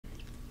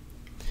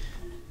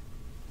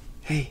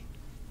Hey.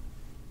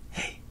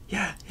 Hey.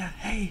 Yeah.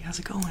 Hey, how's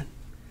it going?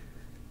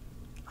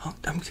 Oh,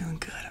 I'm doing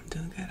good.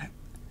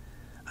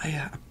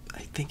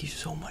 I thank you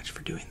so much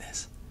for doing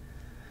this.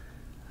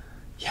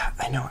 Yeah,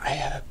 I know.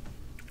 I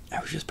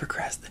was just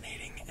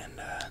procrastinating, and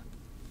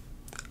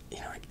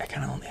I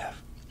kind of only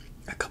have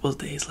a couple of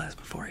days left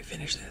before I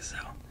finish this. So,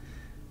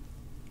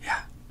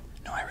 yeah.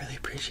 No, I really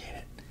appreciate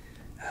it.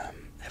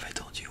 Have I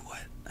told you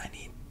what I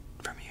need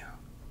from you?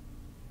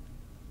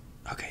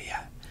 Okay,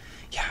 yeah.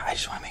 I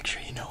just want to make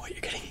sure you know what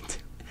you're getting into.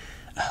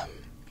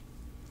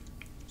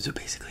 So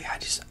basically,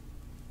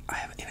 I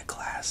have in a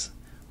class,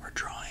 we're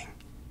drawing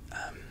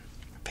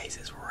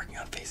faces. We're working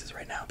on faces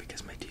right now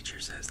because my teacher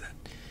says that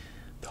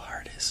the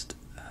hardest,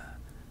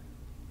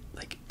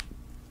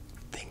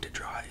 thing to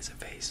draw is a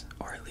face,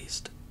 or at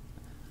least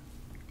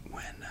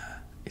when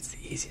it's the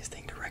easiest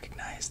thing to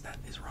recognize that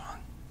is wrong.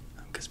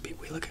 Because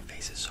we look at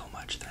faces so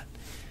much that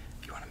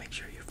you want to make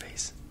sure your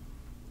face,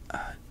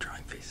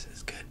 drawing faces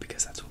is good,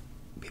 because that's what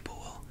people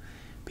will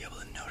be able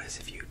to notice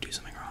if you do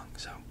something wrong.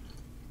 So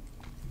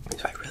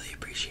I really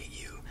appreciate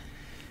you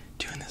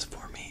doing this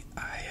for me.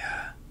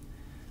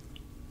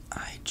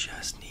 I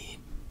just need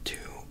to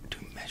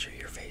measure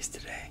your face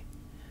today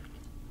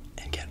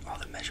and get all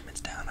the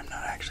measurements down. I'm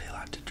not actually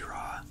allowed to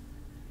draw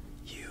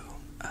you.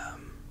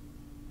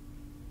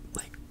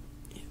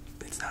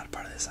 It's not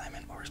part of the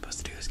assignment. What we're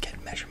supposed to do is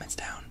get measurements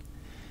down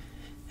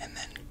and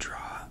then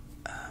draw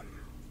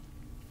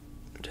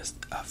just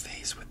a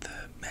face with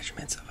the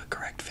measurements of a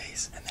correct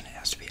face, and then it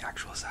has to be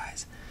actual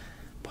size.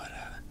 But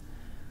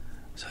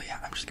so yeah,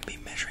 I'm just gonna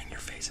be measuring your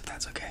face, if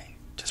that's okay,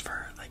 just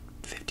for like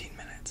 15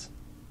 minutes.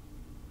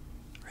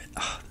 Right?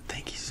 Oh,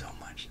 thank you so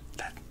much.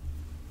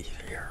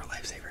 You're a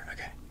lifesaver.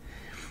 Okay.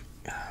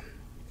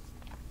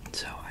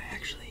 So I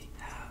actually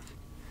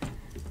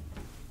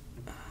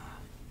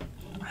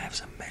have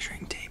some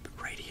measuring tape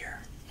right here.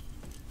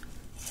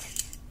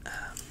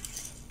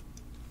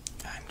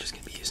 I'm just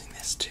gonna be using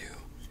this to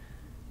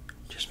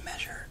just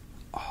measure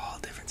all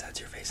different sides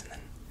of your face and then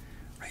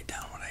write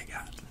down what I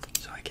got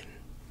so I can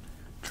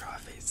draw a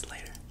face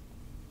later.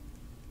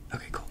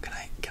 Okay, cool. Can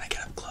I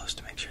get up close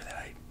to make sure that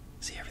I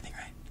see everything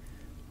right?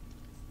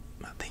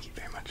 Oh, thank you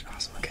very much.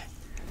 Awesome. Okay.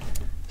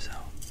 So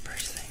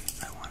first thing,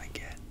 I want to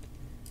get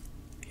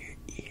your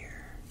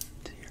ear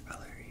to your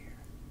other ear.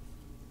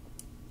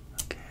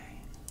 Okay.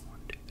 1,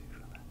 2, 3,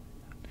 4,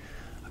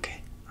 5.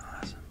 Okay.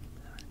 Awesome.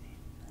 7,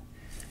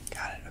 8.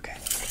 Got it. Okay.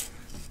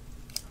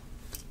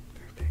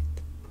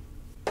 Perfect.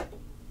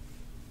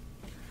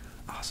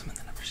 Awesome. And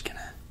then I'm just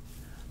gonna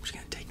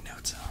take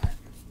notes on it.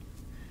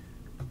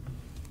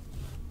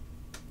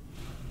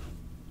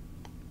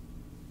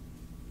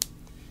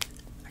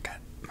 I got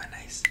my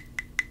nice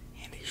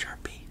handy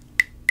Sharpie.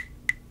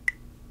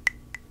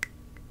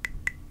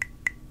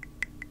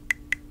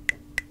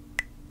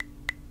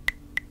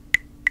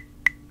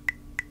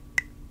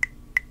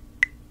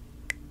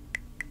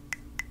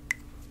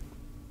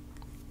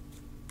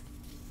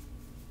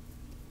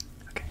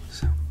 Okay,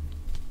 so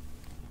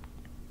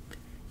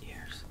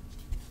ears.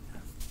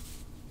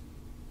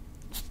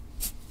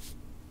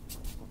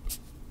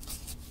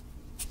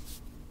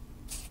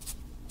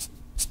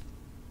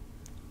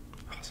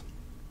 Awesome.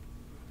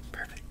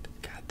 Perfect.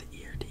 Got the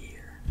ear to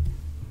ear.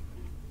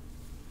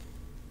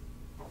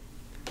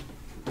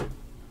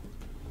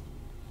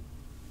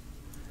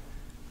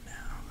 Now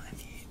I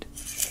need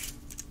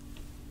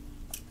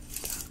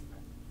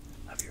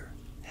top of your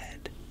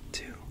head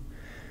to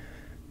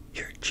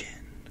your chin.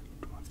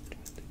 1, 2,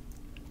 3,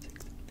 4, 5, 6, 7, 8,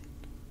 9,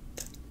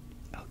 10.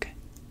 Okay.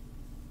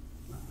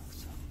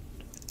 Awesome.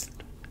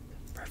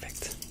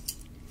 Perfect.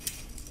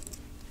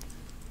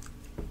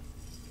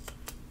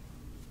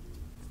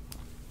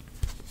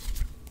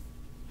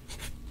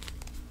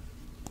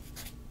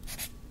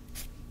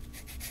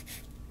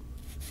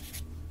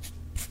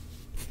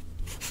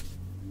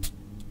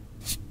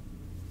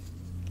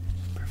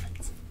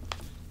 Perfect.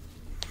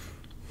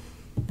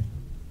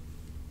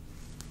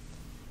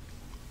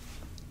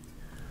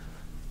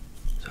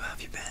 So how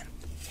have you been?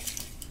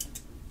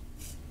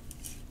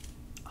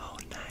 Oh,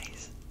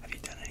 nice. Have you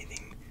done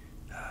anything,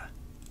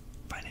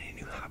 find any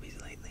new hobbies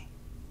lately?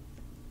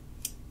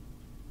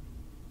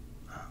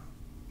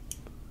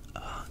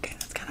 Oh, okay,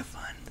 that's kind of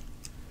fun.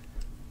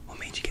 What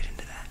made you get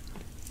into that?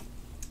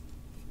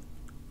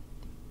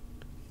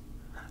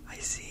 I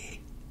see.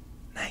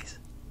 Nice.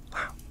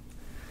 Wow.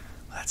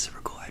 Well, that's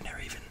super cool. I've never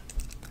even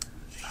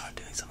thought of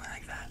doing something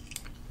like that.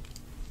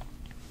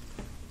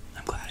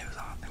 I'm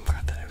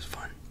glad that it was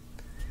fun.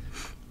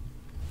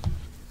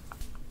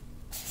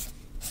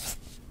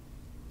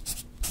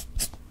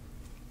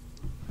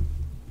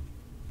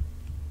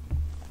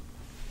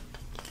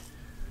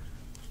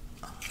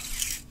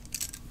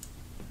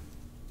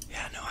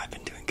 Yeah, no, I've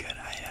been doing good.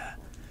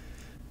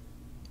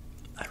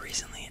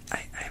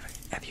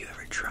 Have you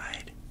ever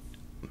tried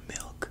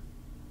milk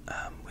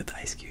with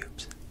ice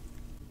cubes?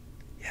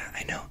 Yeah,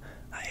 I know.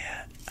 I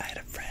had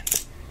a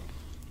friend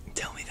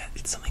tell me that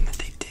it's something that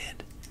they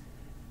did,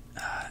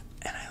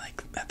 and I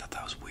thought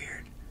that was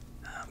weird,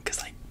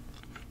 because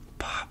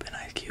pop and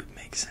ice cube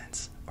makes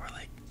sense, or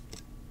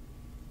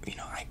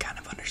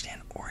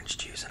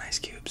ice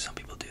cubes. Some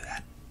people do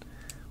that.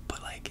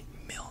 But like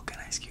milk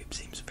and ice cubes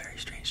seems very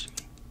strange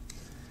to me.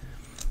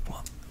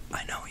 Well,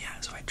 I know, yeah,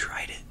 so I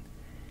tried it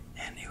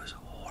and it was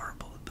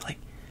horrible. Like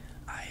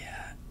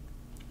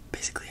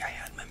basically I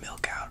had my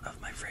milk out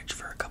of my fridge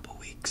for a couple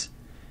weeks,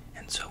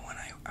 and so when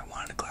I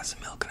wanted a glass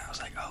of milk and I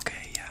was like,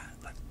 okay, yeah,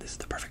 this is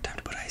the perfect time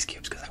to put ice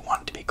cubes because I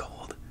want it to be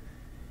cold.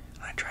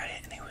 And I tried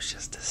it and it was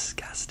just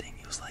disgusting.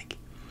 It was like,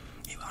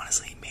 it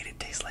honestly made it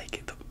taste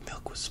like the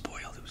milk was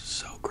spoiled. It was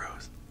so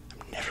gross.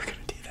 I'm never gonna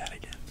do that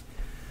again.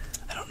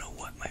 I don't know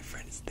what my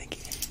friend is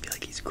thinking. I feel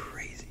like he's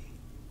crazy.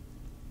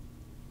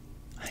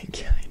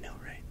 Yeah, I know,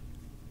 right?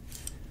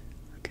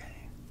 Okay,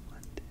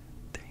 1, 2,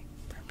 3,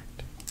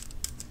 perfect.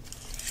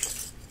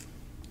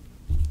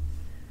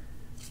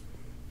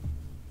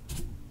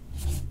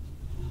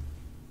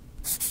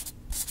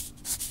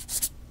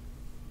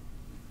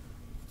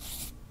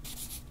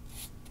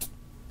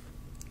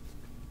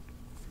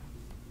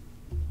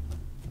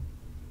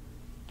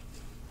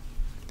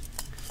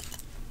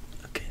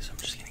 Okay, so I'm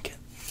just gonna get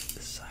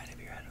the side of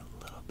your head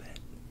a little bit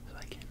so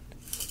I can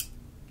just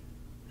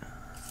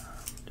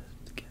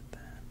get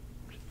that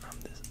from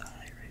this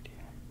eye right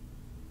here.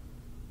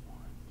 1,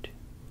 2.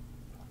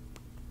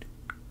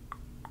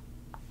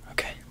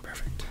 Okay,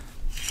 perfect.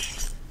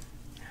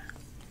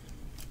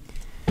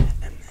 And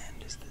then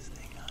just this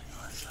thing on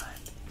your left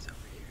side. It's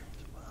over here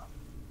as well.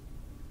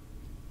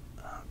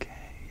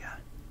 Okay, yeah.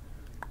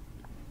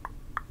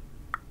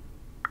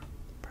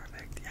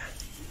 Perfect, yeah.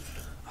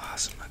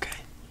 Awesome, okay.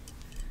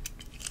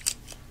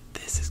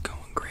 This is going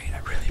great. I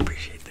really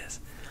appreciate this.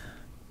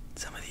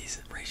 Some of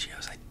these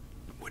ratios I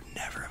would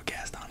never have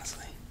guessed,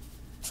 honestly.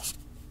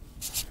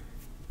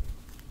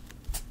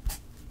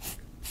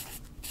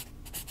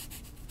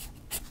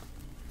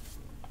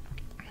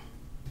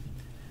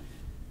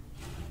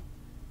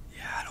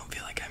 Yeah, I don't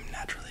feel like I'm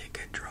naturally a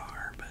good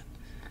drawer, but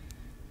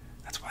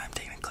that's why I'm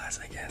taking a class,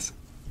 I guess.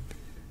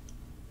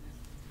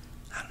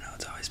 I don't know,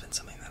 it's always been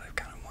something that I've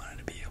kind of wanted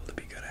to be able to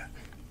be good at.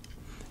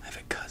 I have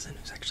a cousin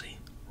who's actually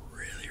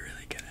really,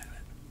 really good at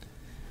it.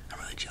 I'm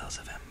really jealous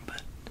of him,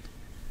 but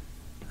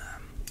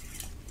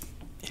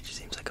it just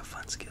seems like a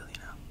fun skill, you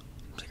know?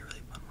 Seems like a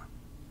really fun one.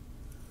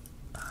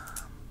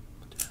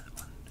 We'll do that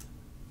 1,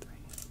 2, 3.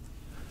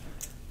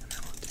 And then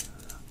we'll do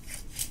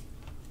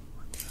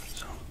 1, 2.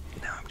 So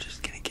now I'm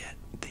just gonna get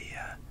the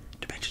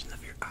dimensions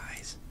of your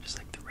eyes, just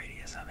like the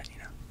radius of it,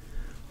 you know?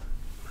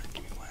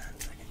 Give me 1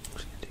 second. I'm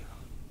just gonna do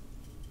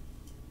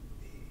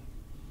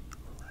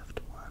the left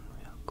one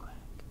real quick.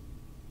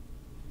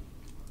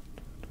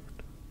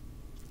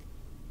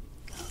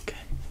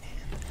 Okay,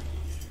 and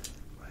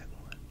right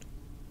one.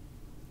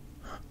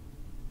 Huh.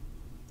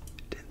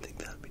 Didn't think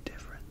that would be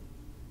different.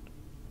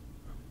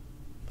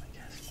 I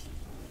guess.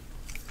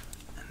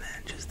 And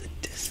then just the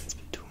distance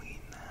between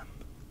them.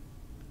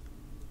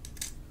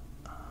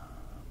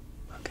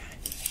 Okay.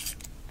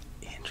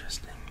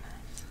 Interesting.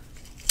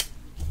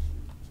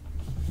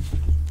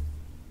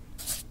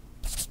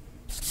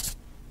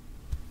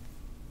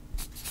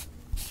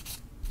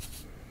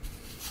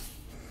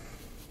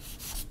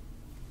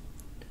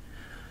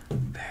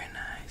 Very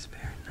nice,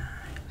 very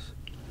nice.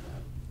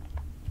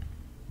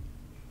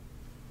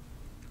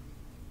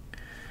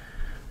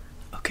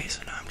 Okay,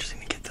 so now I'm just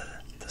gonna get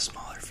the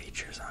smaller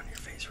features on your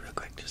face real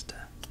quick just to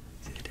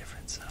see the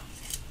difference. So I'm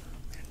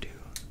gonna do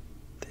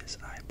this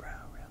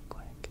eyebrow real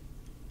quick.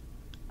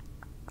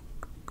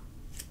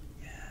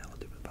 Yeah, we'll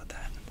do about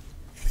that.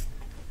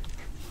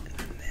 And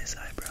then this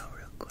eyebrow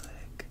real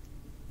quick.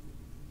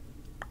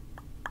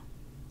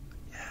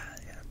 Yeah,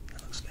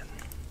 that looks good.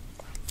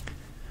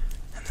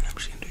 And then I'm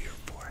just gonna do your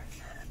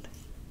forehead.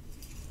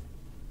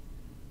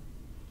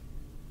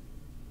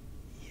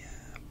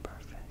 Yeah,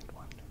 perfect.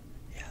 Wonderful.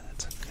 Yeah,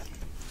 that's good.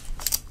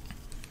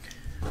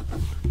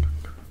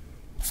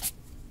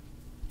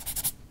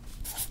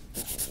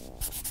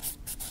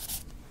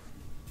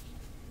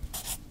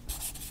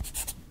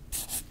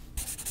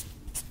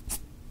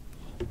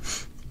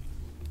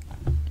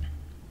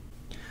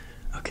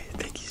 Okay,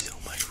 thank you so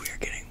much.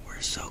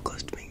 We're so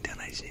close to being done.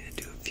 I just need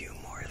to do a few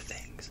more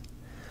things.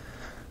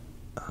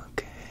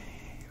 Okay,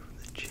 from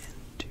the chin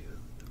to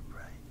the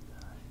right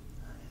side,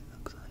 it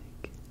looks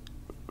like.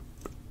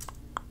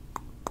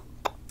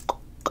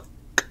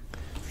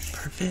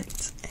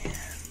 Perfect. And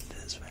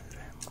this way,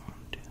 1,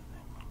 2,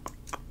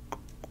 3.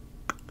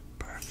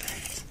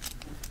 Perfect.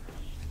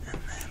 And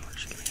then we're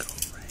just gonna go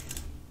right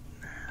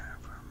there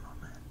for a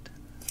moment.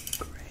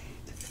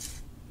 Great.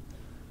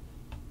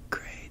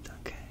 Great,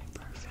 okay,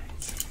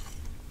 perfect.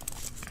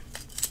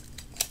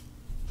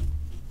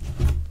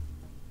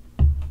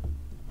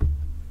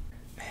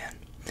 Man,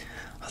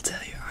 I'll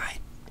tell you, I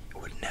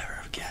would never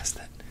have guessed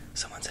that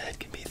someone's head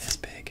can be this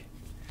big.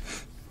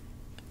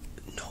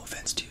 No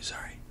offense to you,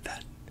 sorry.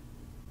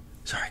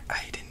 Sorry,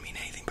 I didn't mean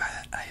anything by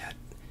that.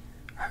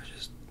 I was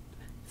just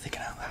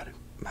thinking out loud.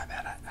 My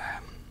bad.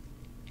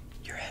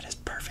 Your head is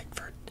perfect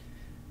for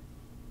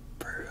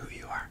who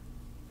you are.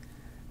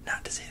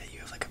 Not to say that you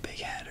have like a big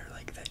head or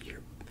like that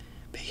you're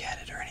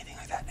big-headed or anything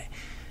like that.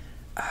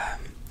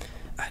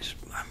 I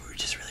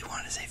just really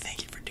wanted to say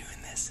thank you for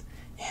doing this,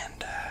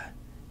 and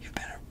you've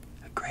been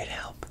a great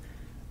help.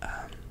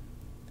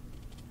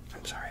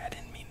 I'm sorry, I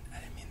didn't mean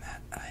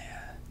that.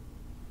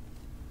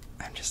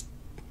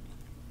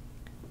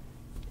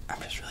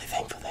 I'm just really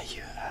thankful that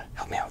you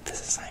helped me out with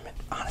this assignment,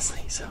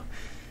 honestly. So,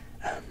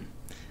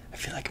 I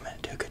feel like I'm gonna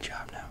do a good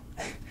job now.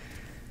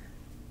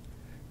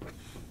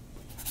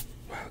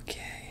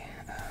 Okay.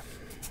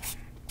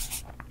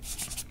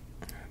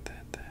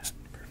 That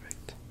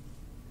perfect.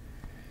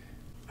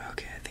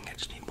 Okay, I think I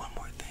just need one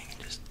more thing, and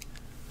just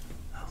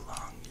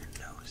along your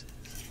noses,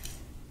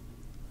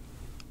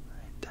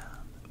 right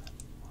down the middle.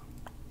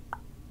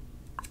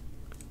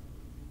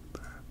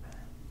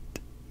 Perfect.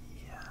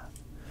 Yeah.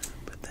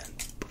 But then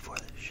before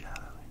the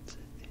shadow hits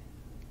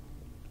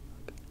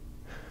it.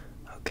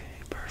 Okay,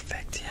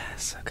 perfect.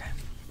 Yes. Okay.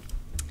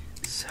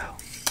 So.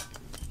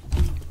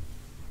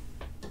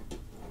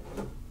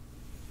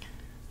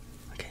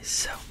 Okay,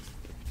 so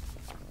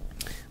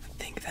I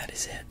think that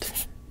is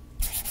it.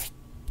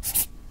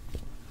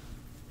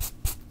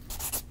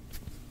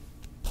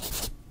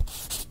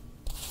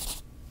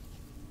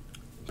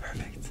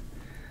 Perfect.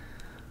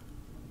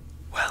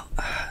 Well,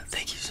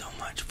 thank you so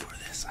much for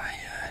this.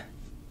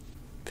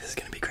 This is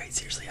gonna be great.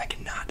 Seriously, I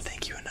cannot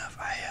thank you enough.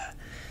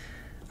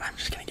 I'm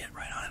just gonna get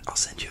right on it. I'll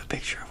send you a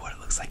picture of what it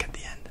looks like at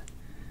the end.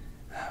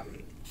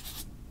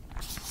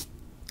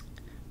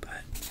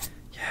 But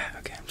yeah,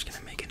 okay. I'm just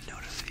gonna make a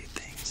note of a few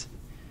things.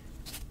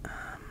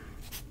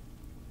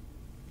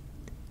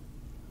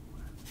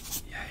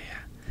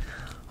 Yeah.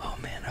 Oh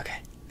man. Okay.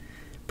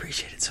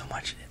 Appreciate it so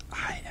much.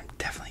 I am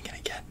definitely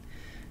gonna get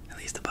at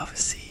least above a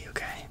C,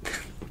 okay?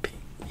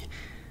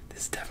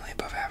 This is definitely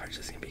above average.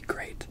 This is gonna be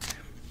great.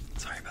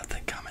 Sorry about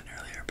that comment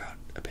earlier about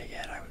a big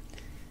head. I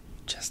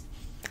just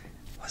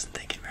wasn't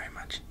thinking very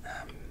much.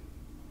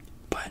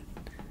 But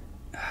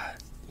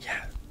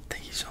yeah,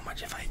 thank you so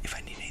much. If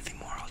I need anything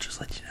more, I'll just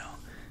let you know.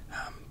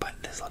 But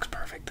this looks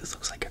perfect. This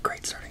looks like a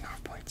great starting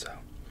off point, so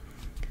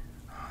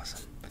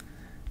awesome.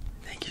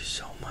 Thank you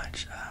so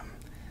much.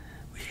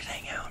 We should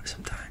hang out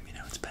sometime, you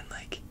know, it's been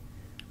like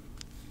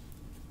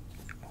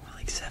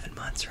 7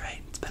 months,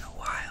 right? It's been a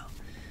while.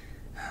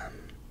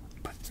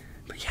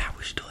 But yeah,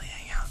 we should totally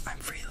hang out. I'm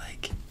free,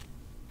 like,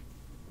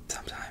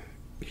 sometime.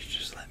 You should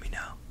just let me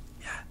know.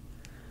 Yeah.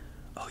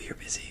 Oh, you're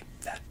busy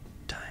that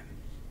time.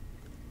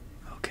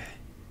 Okay.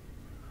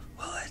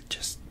 Well,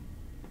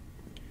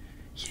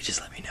 you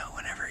just let me know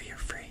whenever you're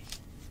free.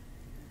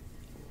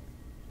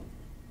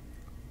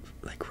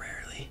 Like,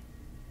 rarely.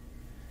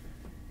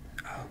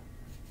 Oh.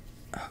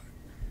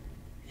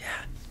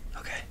 Yeah.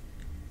 Okay.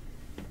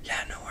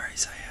 Yeah, no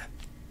worries.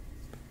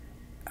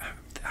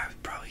 I'm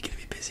probably gonna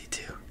be busy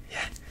too.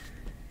 Yeah.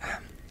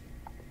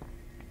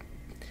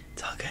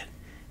 It's all good.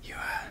 You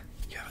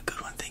have a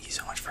good one. Thank you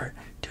so much for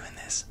doing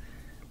this.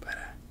 But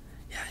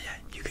yeah,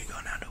 you can go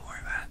now.